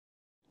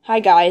Hi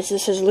guys,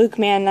 this is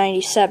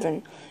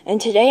LukeMan97,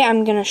 and today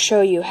I'm going to show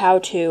you how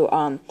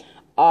to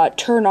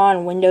turn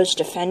on Windows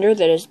Defender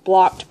that is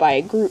blocked by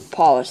a group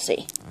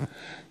policy.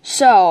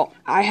 So,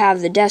 I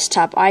have the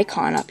desktop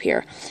icon up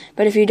here,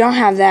 but if you don't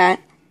have that,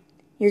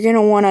 you're going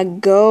to want to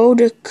go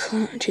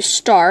to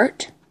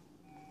Start,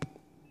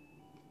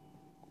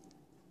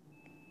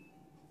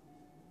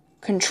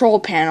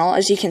 Control Panel.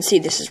 As you can see,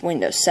 this is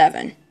Windows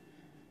 7.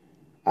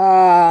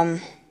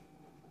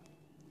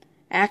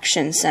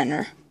 Action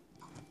Center.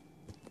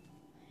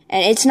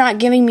 And it's not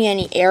giving me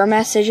any error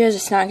messages.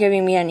 It's not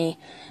giving me any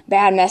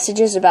bad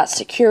messages about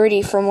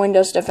security from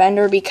Windows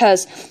Defender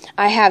because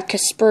I have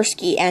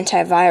Kaspersky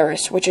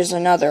Antivirus, which is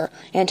another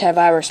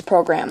antivirus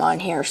program on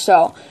here.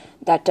 So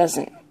that's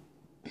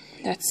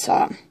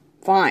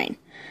fine.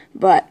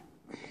 But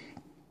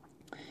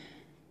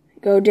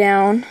go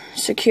down,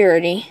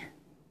 security.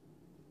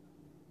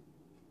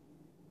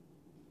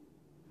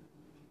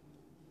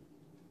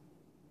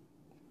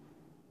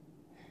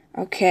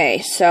 Okay,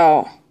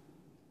 so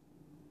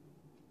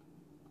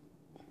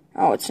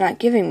oh, it's not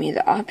giving me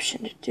the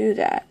option to do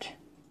that.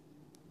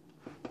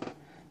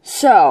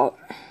 So,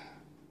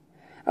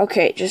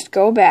 okay, just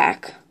go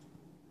back.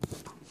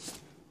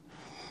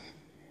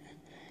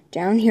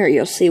 Down here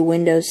you'll see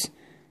Windows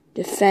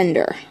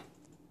Defender.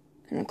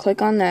 I'm going to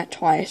click on that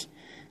twice.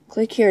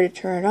 Click here to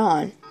turn it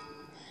on.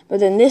 But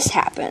then this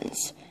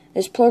happens.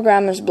 This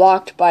program is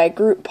blocked by a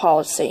group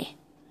policy.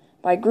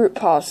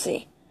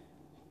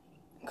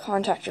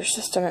 Contact your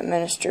system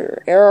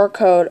administrator. Error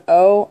code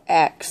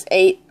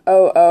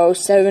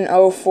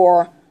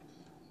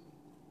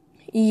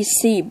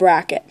OX800704EC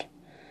bracket.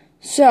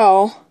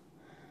 So,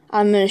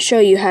 I'm going to show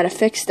you how to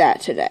fix that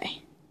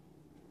today.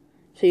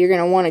 So you're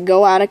going to want to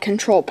go out of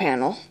Control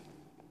Panel.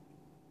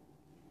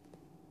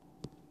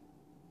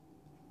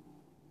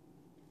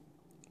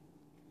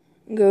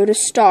 Go to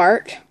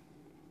Start.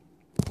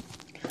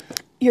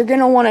 You're going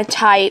to want to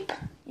type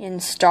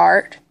in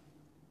Start.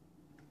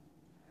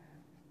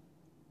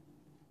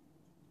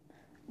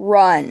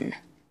 Run.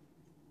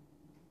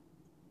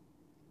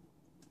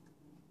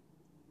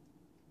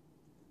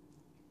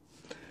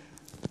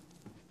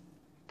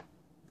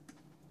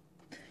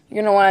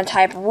 You're going to want to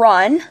type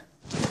run,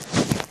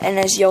 and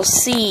as you'll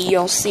see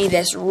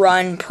this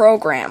run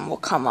program will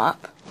come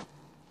up.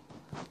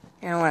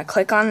 You're going to want to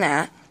click on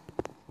that.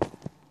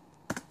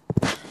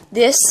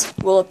 This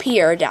will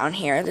appear down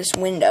here, this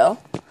window,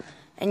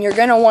 and you're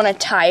going to want to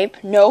type,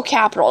 no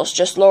capitals,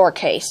 just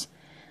lowercase,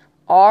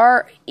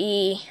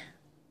 REGEDIT,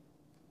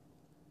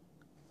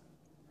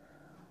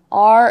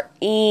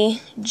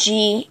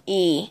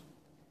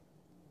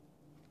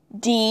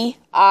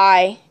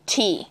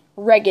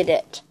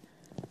 Regedit.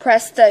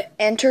 Press the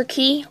Enter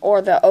key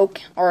or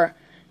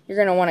you're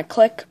going to want to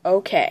click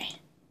OK.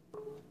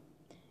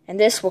 And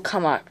this will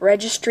come up.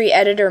 Registry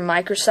Editor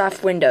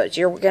Microsoft Windows.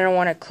 You're going to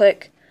want to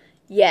click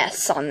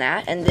Yes on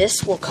that, and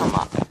this will come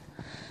up.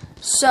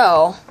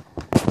 So,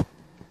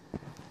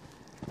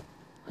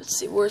 let's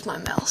see, where's my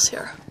mouse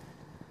here?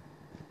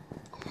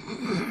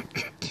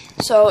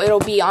 So it'll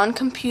be on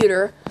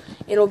computer.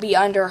 It'll be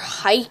under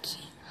Hotkey,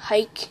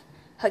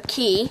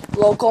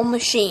 local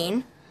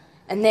machine,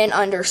 and then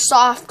under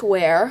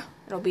software,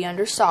 it'll be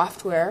under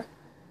software,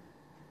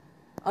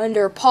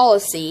 under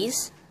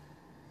policies,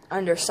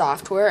 under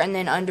software, and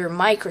then under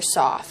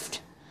Microsoft.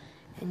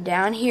 And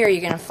down here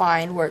you're going to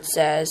find where it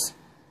says,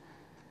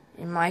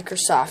 in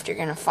Microsoft, you're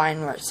going to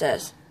find where it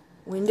says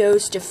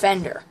Windows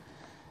Defender.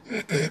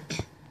 And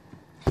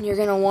you're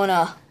going to want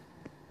to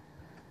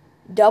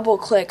double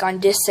click on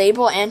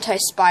Disable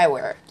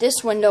Anti-Spyware.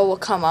 This window will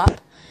come up.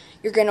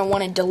 You're going to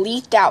want to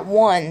delete that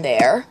one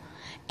there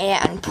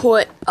and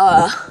put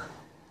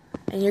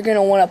you're going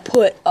to want to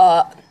put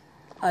a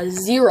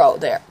 0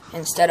 there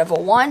instead of a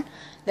 1.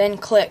 Then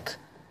click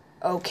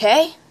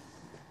OK.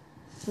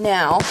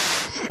 Now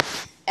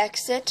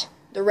exit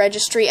the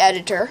registry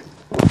editor,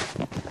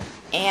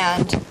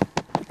 and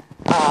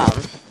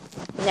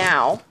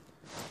now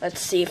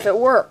let's see if it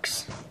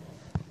works.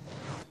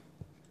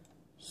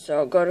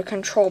 So go to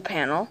Control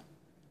Panel,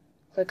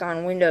 click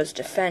on Windows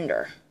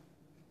Defender.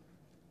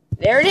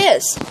 There it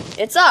is.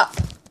 It's up.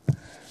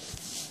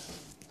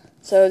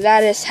 So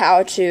that is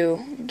how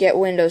to get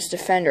Windows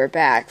Defender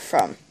back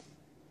from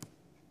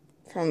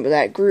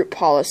that group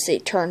policy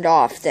turned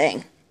off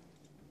thing.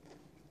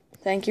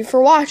 Thank you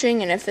for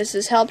watching, and if this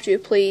has helped you,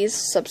 please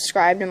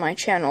subscribe to my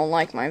channel and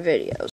like my videos.